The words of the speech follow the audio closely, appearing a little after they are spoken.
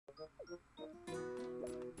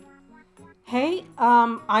Hey,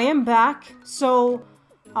 I am back. So,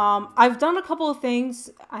 I've done a couple of things,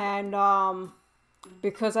 and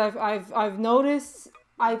because I've noticed,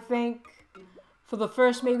 I think for the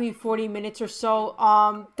first maybe 40 minutes or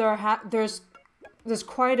so, there's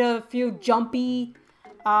quite a few jumpy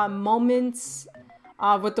moments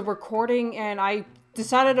with the recording, and I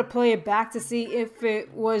decided to play it back to see if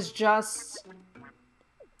it was just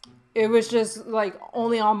like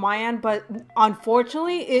only on my end, but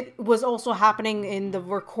unfortunately it was also happening in the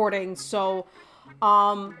recording. So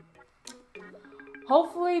hopefully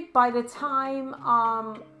by the time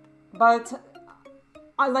like,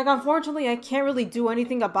 unfortunately I can't really do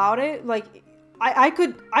anything about it. Like I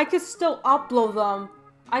could still upload them.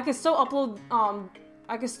 I could still upload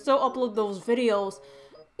those videos.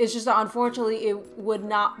 It's just that unfortunately it would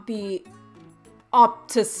not be up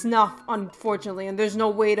to snuff, unfortunately, and there's no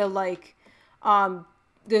way to like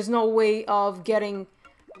there's no way of getting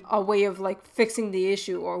a way of like fixing the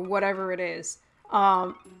issue or whatever it is.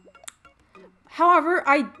 However,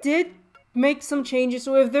 I did make some changes,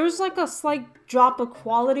 so if there's like a slight drop of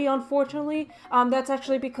quality, unfortunately, that's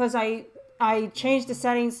actually because I changed the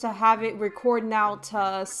settings to have it record now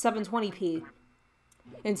to 720p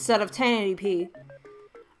instead of 1080p.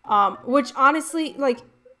 Which honestly, like,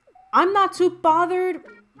 I'm not too bothered,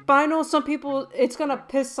 but I know some people, it's gonna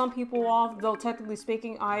piss some people off, though technically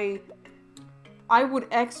speaking, I would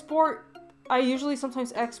export, I usually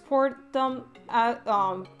sometimes export them at,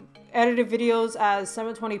 edited videos as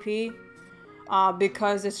 720p,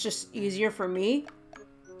 because it's just easier for me.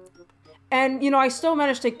 And, you know, I still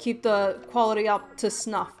managed to keep the quality up to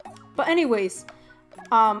snuff. But anyways,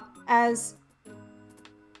 as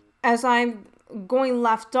I'm going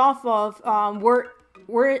left off of,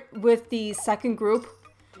 we're with the second group.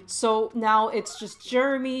 So now it's just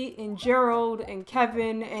Jeremy and Gerald and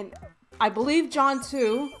Kevin and I believe John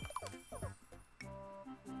too.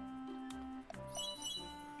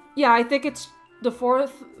 Yeah, I think it's the four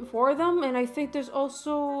of them, and I think there's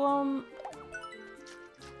also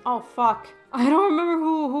oh fuck. I don't remember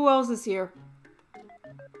who else is here.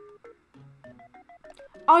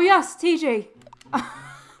 Oh yes, TJ.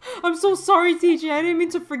 I'm so sorry, TJ. I didn't mean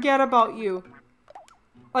to forget about you.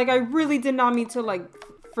 Like, I really did not mean to, like,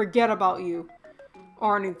 forget about you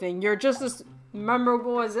or anything. You're just as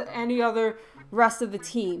memorable as any other rest of the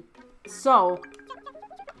team. So,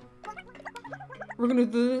 we're gonna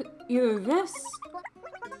do either this.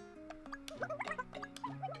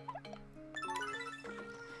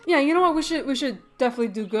 Yeah, you know what? We should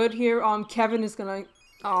definitely do good here. Kevin is gonna,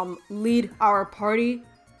 lead our party.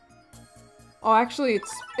 Oh, actually,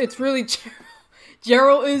 it's really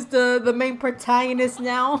Gerald is the main protagonist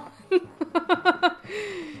now.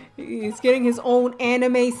 He's getting his own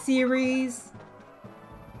anime series.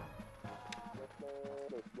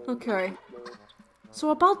 Okay.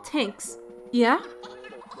 So about tanks. Yeah?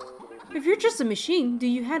 If you're just a machine, do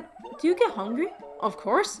you get hungry? Of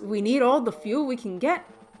course, we need all the fuel we can get.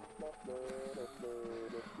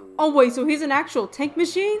 Oh wait, so he's an actual tank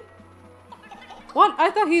machine? What?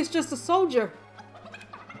 I thought he's just a soldier.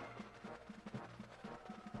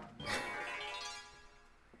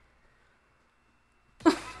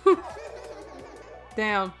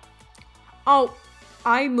 Damn. Oh,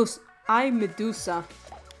 I Medusa.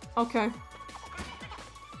 Okay.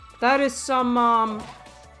 That is some,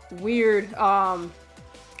 weird,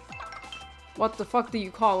 what the fuck do you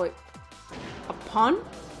call it? A pun?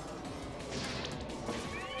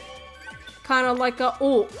 Kinda like a,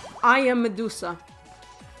 oh, I am Medusa.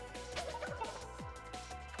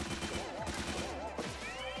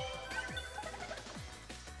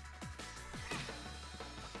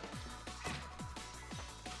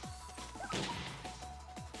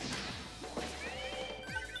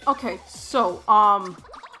 Okay, so, I'm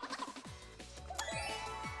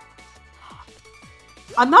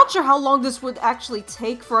not sure how long this would actually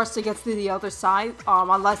take for us to get to the other side,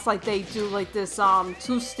 unless, like, they do, like, this, 2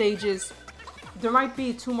 stages. There might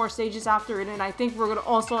be 2 more stages after it, and I think we're gonna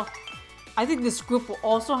also, I think this group will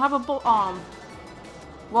also have a,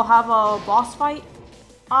 we'll have a boss fight,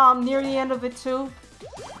 near the end of it, too.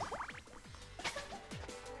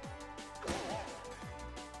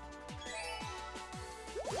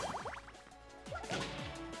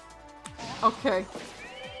 Okay.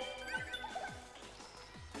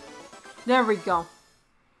 There we go.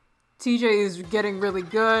 TJ is getting really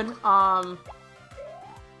good. By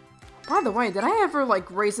the way, did I ever, like,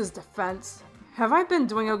 raise his defense? Have I been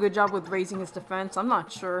doing a good job with raising his defense? I'm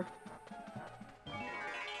not sure.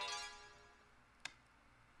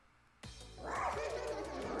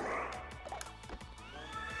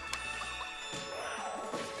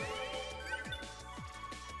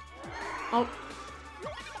 Oh.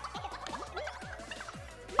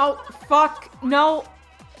 Oh, fuck. No.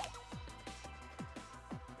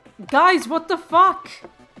 Guys, what the fuck?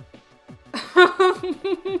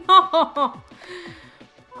 No.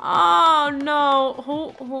 Oh no.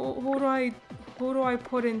 Who do I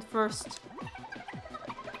put in first?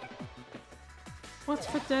 What's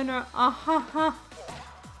for dinner?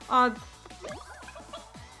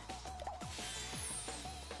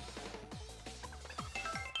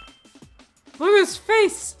 Look at his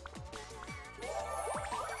face!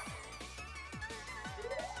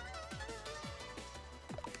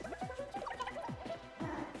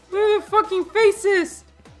 Look at the fucking faces!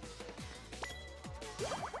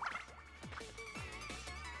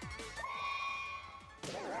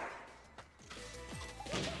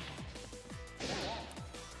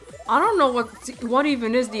 I don't know what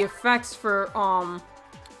even is the effects for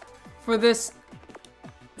this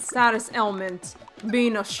status element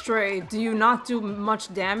being a stray. Do you not do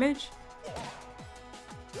much damage?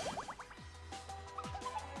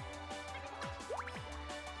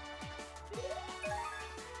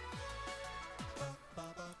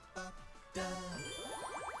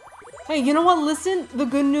 Hey, you know what? Listen, the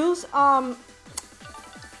good news,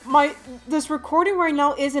 this recording right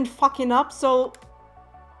now isn't fucking up, so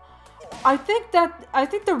I think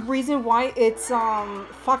the reason why it's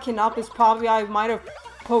fucking up is probably I might have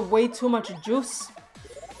put way too much juice.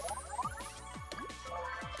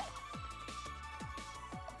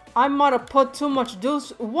 I might have put too much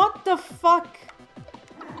juice. What the fuck?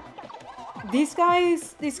 These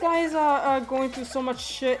guys are going through so much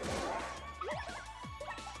shit.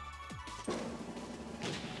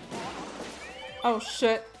 Oh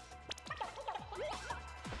shit.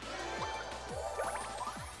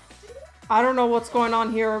 I don't know what's going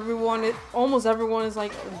on here. Almost everyone is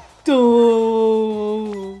like, duh.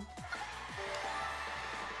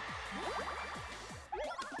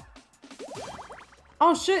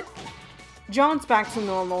 Oh shit. John's back to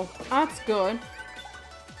normal. That's good.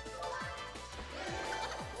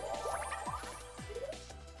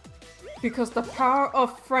 Because the power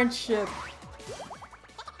of friendship.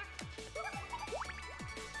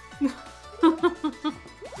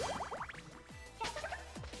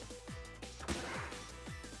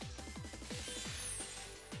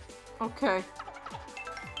 Okay.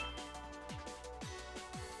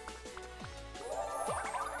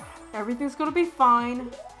 Everything's gonna be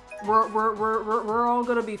fine. We're all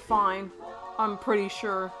gonna be fine. I'm pretty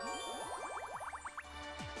sure.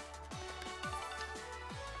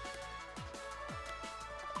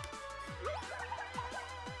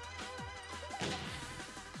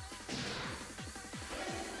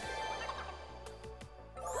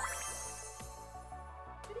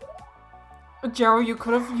 Gerald, you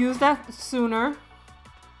could have used that sooner.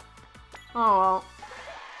 Oh well.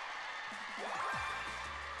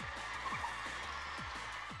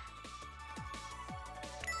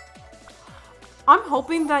 I'm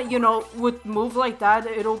hoping that, you know, with moves like that,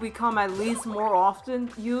 it'll become at least more often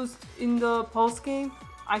used in the post-game.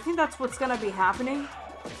 I think that's what's gonna be happening.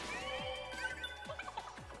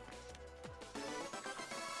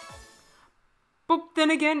 But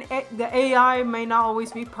then again, the AI may not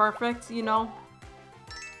always be perfect, you know?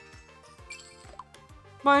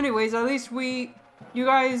 But anyways, at least you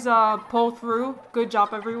guys pulled through. Good job,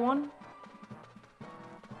 everyone.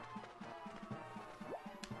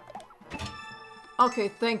 Okay,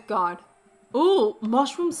 thank God. Ooh,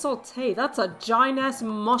 mushroom saute. That's a giant-ass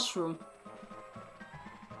mushroom.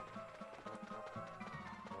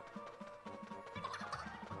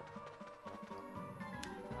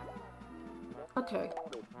 Okay.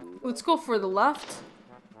 Let's go for the left.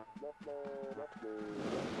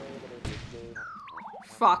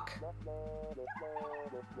 Fuck.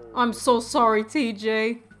 I'm so sorry,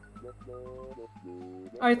 TJ.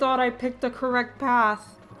 I thought I picked the correct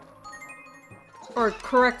path. Or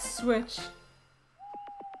correct switch.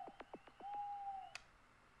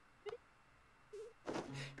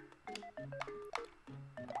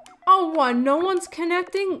 Oh, what? No one's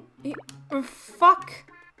connecting? Fuck.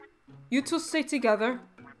 You two stay together.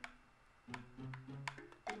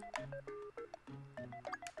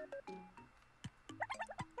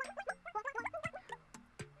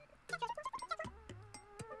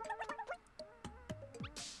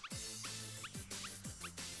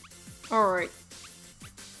 Alright.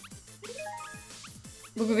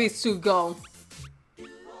 Look at these two go.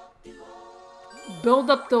 Build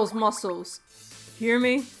up those muscles. Hear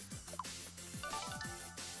me?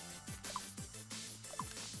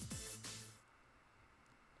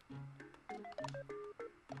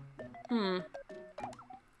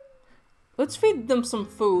 Let's feed them some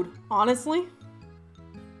food, honestly.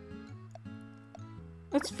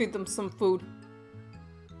 Let's feed them some food.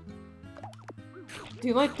 Do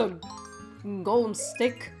you like the golem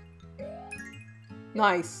steak?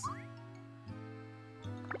 Nice.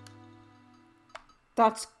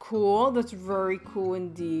 That's cool. That's very cool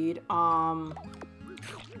indeed.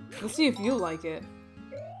 Let's see if you like it.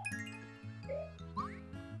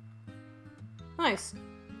 Nice.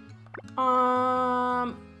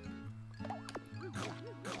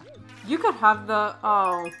 You could have the...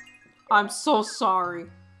 Oh. I'm so sorry.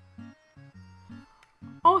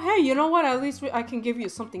 Oh, hey, you know what? At least I can give you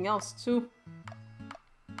something else, too.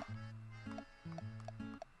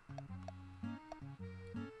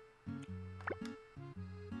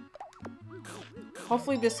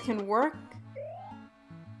 Hopefully this can work.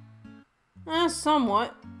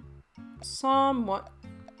 Somewhat. Somewhat.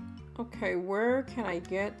 Okay, where can I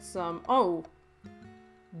get some... Oh!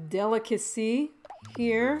 Delicacy.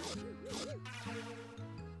 Here.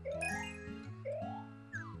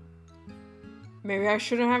 Maybe I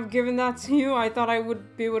shouldn't have given that to you. I thought I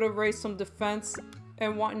would be able to raise some defense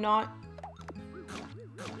and whatnot.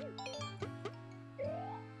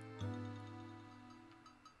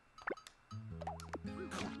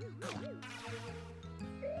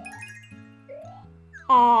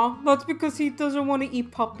 Aw, that's because he doesn't want to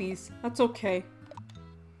eat puppies. That's okay.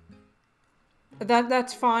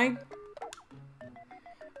 That's fine.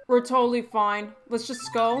 We're totally fine. Let's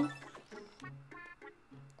just go.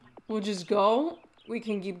 We'll just go. We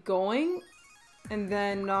can keep going. And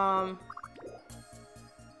then, Oh,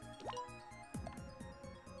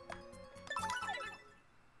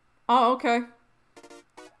 okay.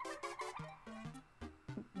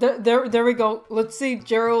 There we go. Let's see if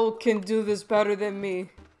Gerald can do this better than me.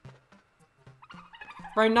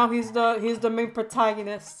 Right now, he's the main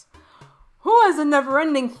protagonist. Who has a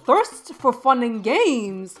never-ending thirst for fun and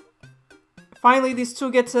games? Finally, these two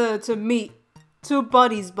get to meet. Two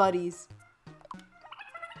buddies.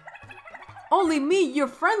 Only me, your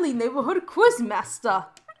friendly neighborhood quizmaster.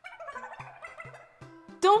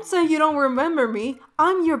 Don't say you don't remember me.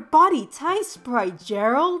 I'm your body tie sprite,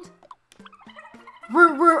 Gerald.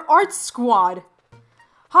 We're Art Squad.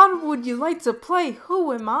 How would you like to play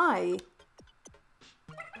Who Am I?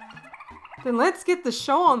 Then let's get the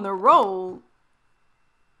show on the roll.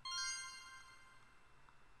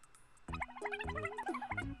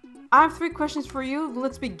 I have 3 questions for you.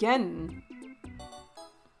 Let's begin.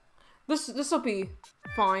 This'll be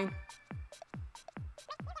fine.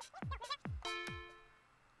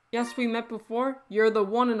 Yes, we met before. You're the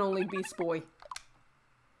one and only Beast Boy.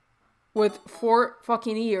 With 4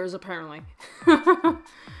 fucking ears, apparently.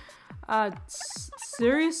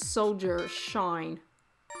 Serious Soldier Shine.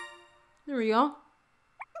 There we go.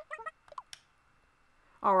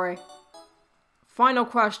 Alright. Final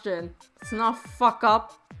question. Let's not fuck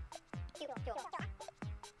up.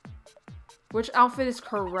 Which outfit is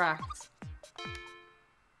correct?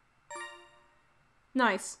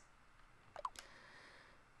 Nice.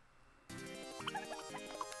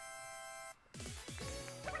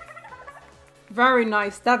 Very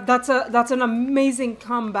nice. That's an amazing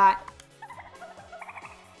combat.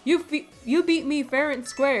 You beat me fair and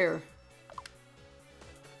square.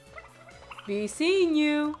 Be seeing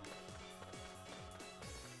you.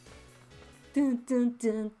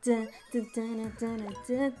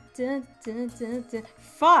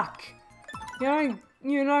 Fuck!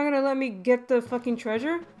 You're not gonna let me get the fucking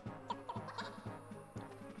treasure?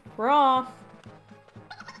 We're off.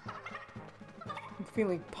 I'm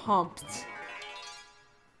feeling pumped.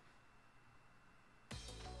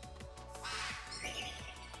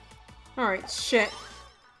 Alright, shit.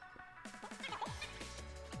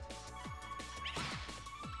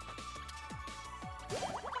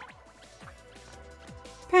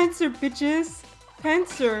 Panzer, bitches!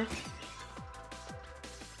 Panzer!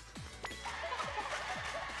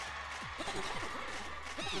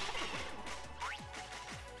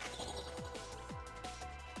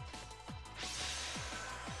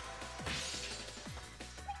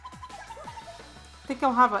 I think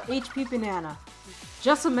I'll have a HP banana.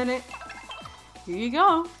 Just a minute. Here you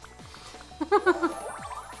go.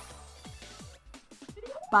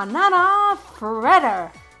 Banana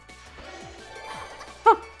Shredder.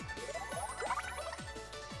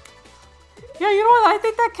 Yeah, you know what? I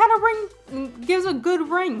think that kind of ring gives a good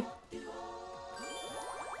ring.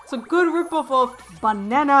 It's a good ripoff of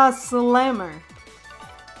Banana Slammer.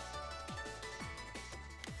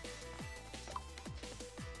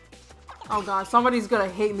 Oh god, somebody's gonna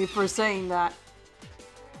hate me for saying that.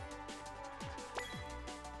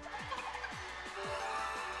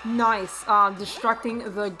 Nice,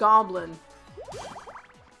 distracting the goblin.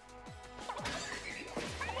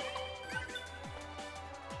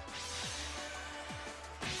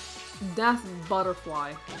 Death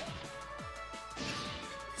butterfly.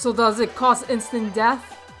 So does it cause instant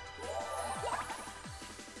death?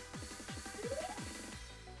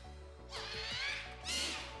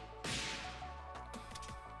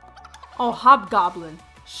 Oh, hobgoblin.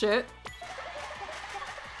 Shit.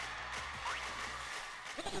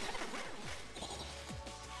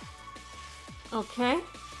 Okay.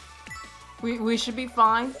 We should be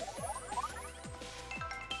fine.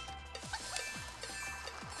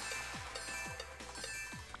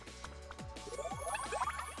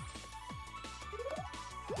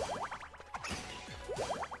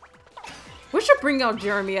 We should bring out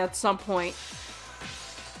Jeremy at some point.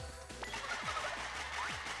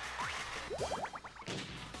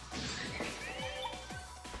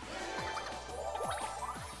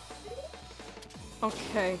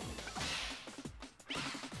 Okay.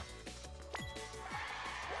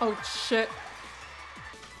 Oh shit.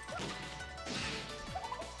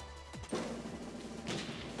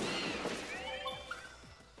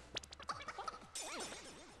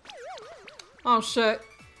 Oh shit.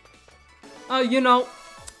 You know,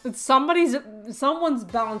 someone's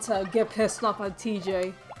bound to get pissed off at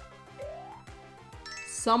TJ.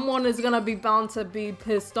 Someone is gonna be bound to be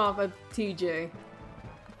pissed off at TJ.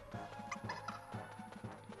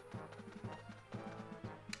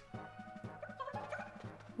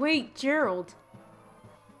 Wait, Gerald.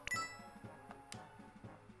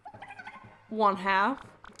 1/2.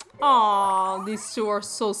 Aw, these two are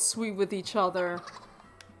so sweet with each other.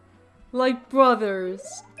 Like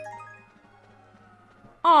brothers.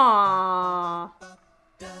 Aww.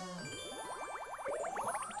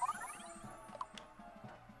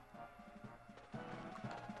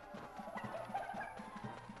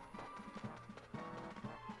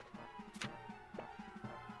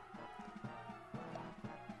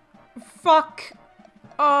 Fuck.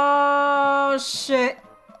 Oh, shit.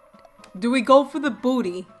 Do we go for the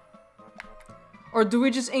booty? Or do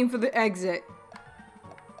we just aim for the exit?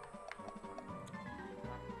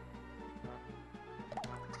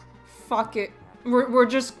 Fuck it. We're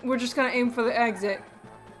just gonna aim for the exit.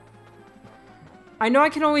 I know I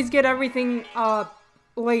can always get everything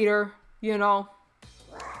later, you know.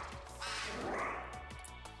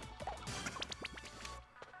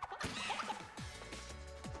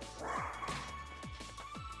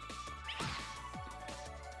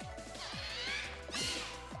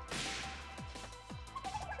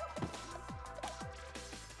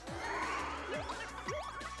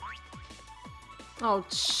 Oh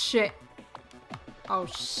shit. Oh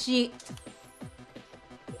shit.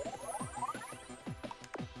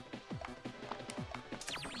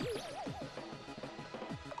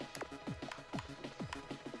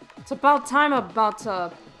 It's about time I'm about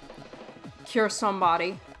to cure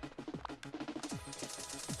somebody.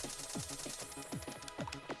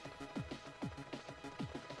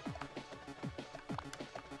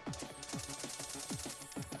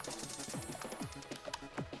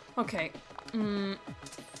 Okay. I'm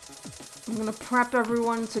gonna prep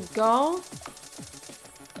everyone to go.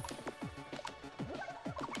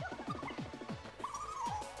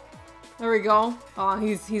 There we go.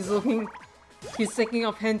 He's thinking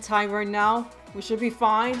of hentai right now. We should be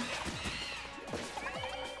fine.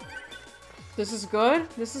 This is good.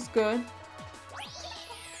 This is good.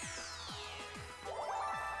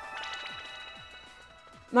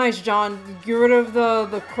 Nice, John. Get rid of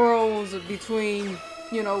the curls between,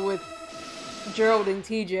 you know, with Gerald and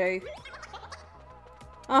TJ.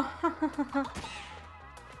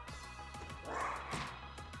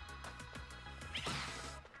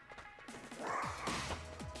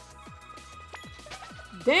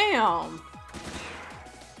 Damn.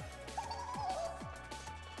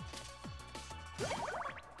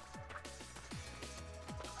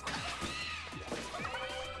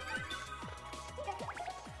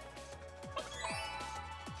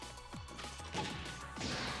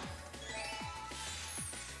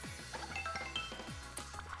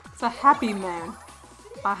 It's a happy man.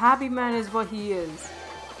 A happy man is what he is.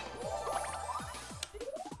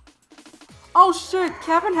 Oh shit,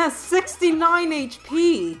 Kevin has 69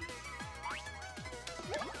 HP!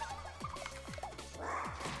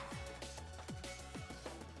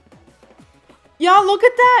 Yeah, look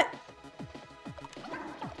at that!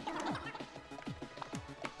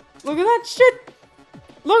 Look at that shit!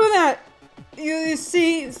 Look at that! You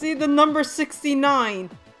see the number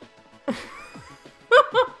 69.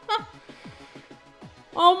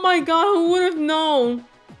 Oh my god, who would have known?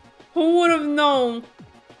 Who would have known?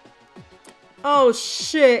 Oh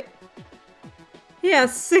shit. He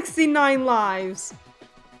has 69 lives.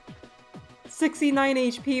 69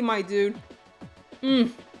 HP, my dude.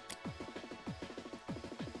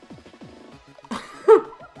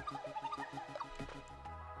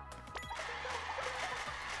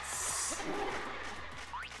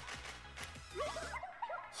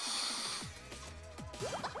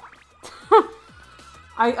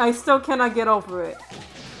 I still cannot get over it.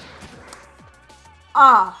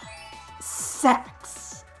 Ah,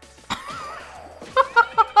 sex.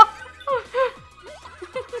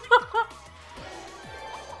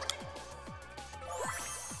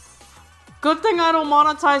 Good thing I don't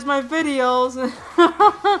monetize my videos.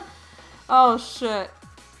 Oh shit.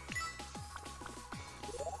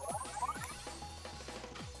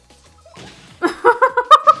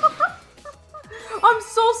 I'm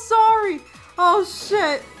so sorry. Oh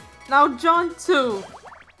shit. Now John 2.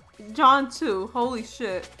 John 2. Holy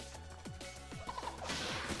shit.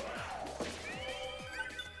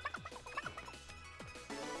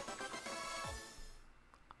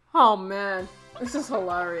 Oh man. This is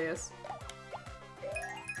hilarious.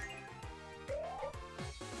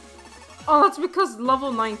 Oh, that's because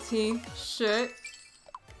level 19. Shit.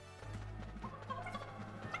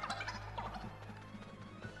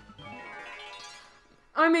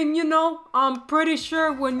 I mean, you know, I'm pretty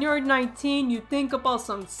sure when you're 19, you think about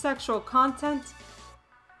some sexual content.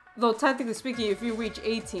 Though, technically speaking, if you reach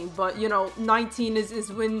 18, but, you know, 19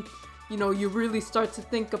 is when, you know, you really start to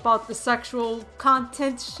think about the sexual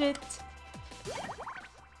content shit.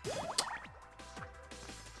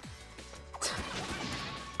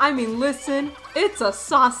 I mean, listen, it's a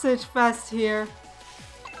sausage fest here.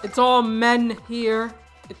 It's all men here.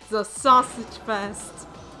 It's a sausage fest.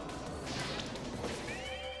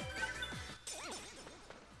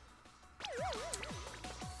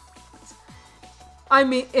 I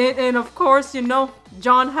mean, and of course, you know,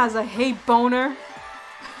 John has a hate boner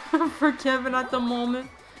for Kevin at the moment.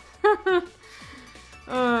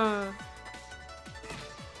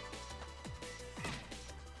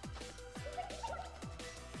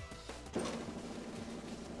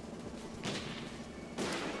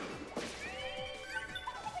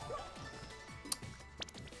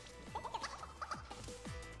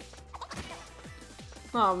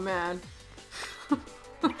 Oh man.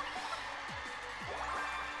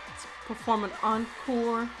 Perform an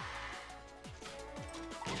encore.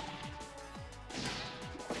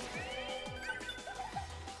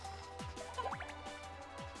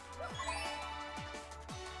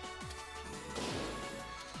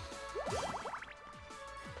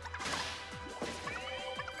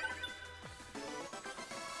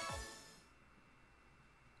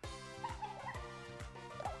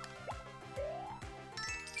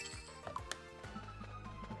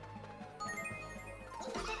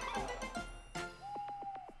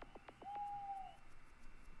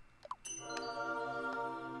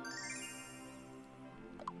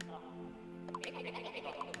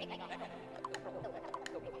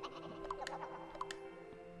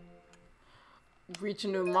 Reach a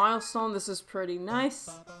new milestone. This is pretty nice.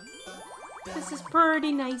 This is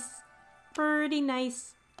pretty nice. Pretty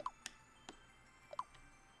nice.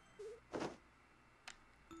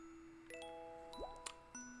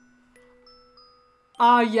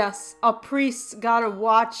 Yes. A priest gotta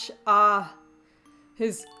watch,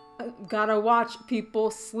 gotta watch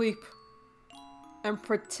people sleep. And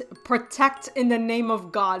protect in the name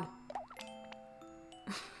of God.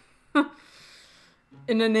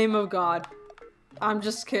 In the name of God. I'm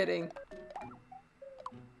just kidding.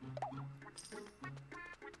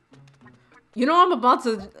 You know, I'm about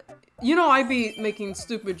to... You know, I be making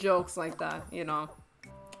stupid jokes like that, you know.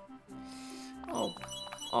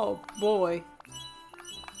 Oh boy.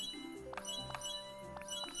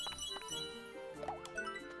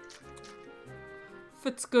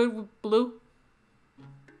 Fits good with blue.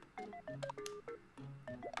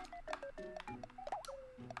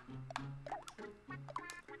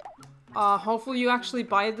 Hopefully you actually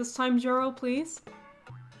buy it this time, Jero, please.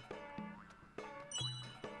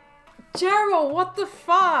 Jero, what the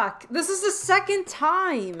fuck? This is the second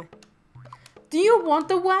time. Do you want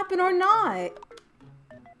the weapon or not?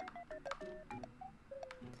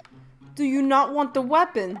 Do you not want the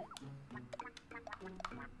weapon?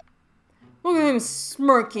 Look at him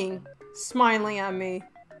smirking, smiling at me.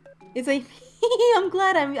 It's like, I'm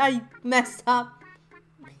glad I messed up.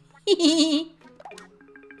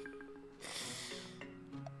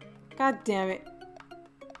 God damn it.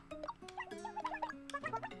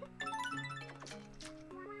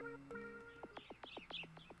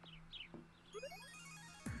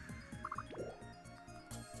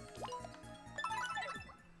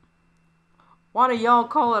 Why do y'all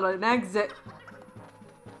call it an exit?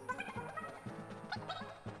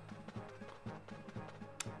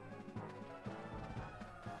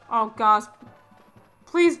 Oh gosh.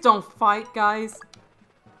 Please don't fight, guys.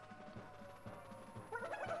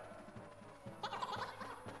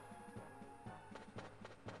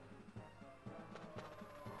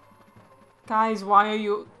 Guys, why are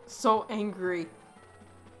you so angry?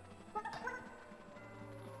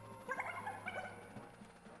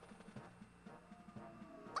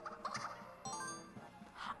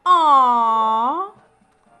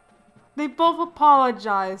 They both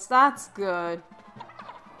apologized. That's good.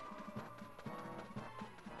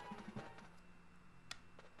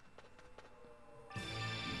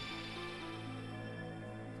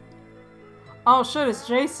 Oh shit, it's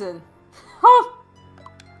Jason.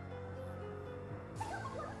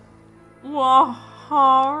 Whoa.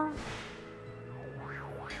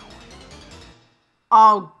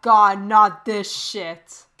 Oh god, not this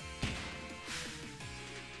shit.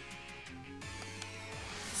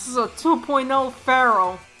 This is a 2.0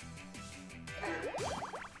 Pharaoh.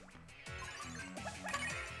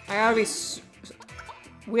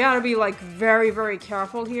 We gotta be like very, very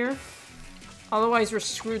careful here. Otherwise we're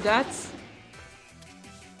screwed. That's...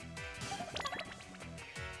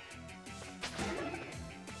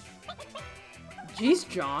 Jeez,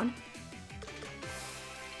 John.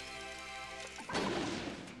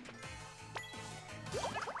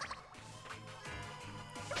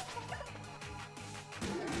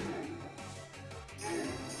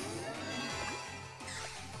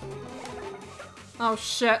 Oh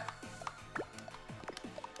shit.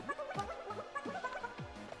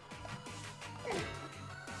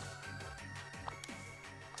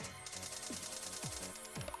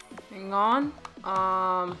 Hang on.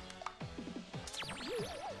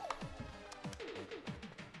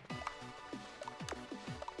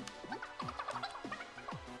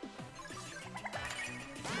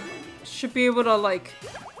 Should be able to like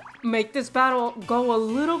make this battle go a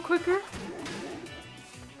little quicker.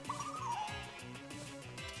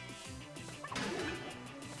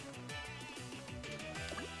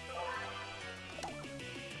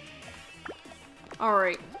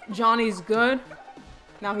 Alright, Johnny's good.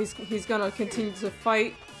 Now he's gonna continue to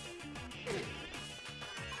fight.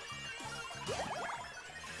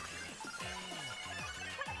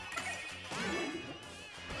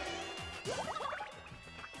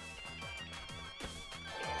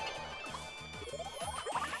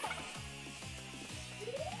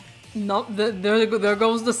 Nope, there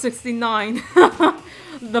goes the 69.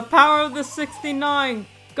 The power of the 69.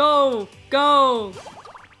 Go, go.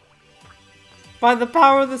 By the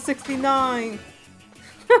power of the 69!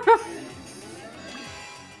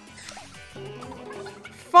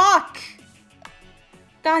 Fuck!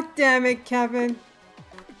 God damn it, Kevin.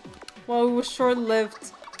 Well, it was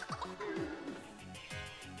short-lived.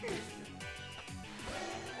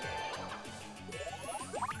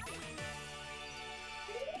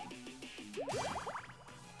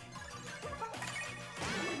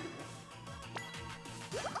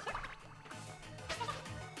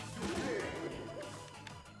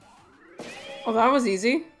 Oh, that was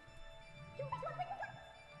easy.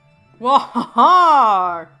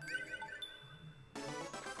 Whoa!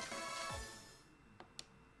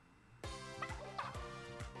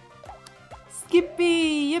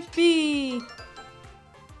 Skippy! Yippee!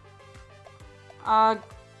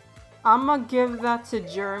 I'ma give that to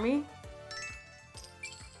Jeremy.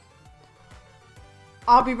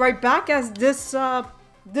 I'll be right back as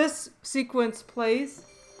this sequence plays.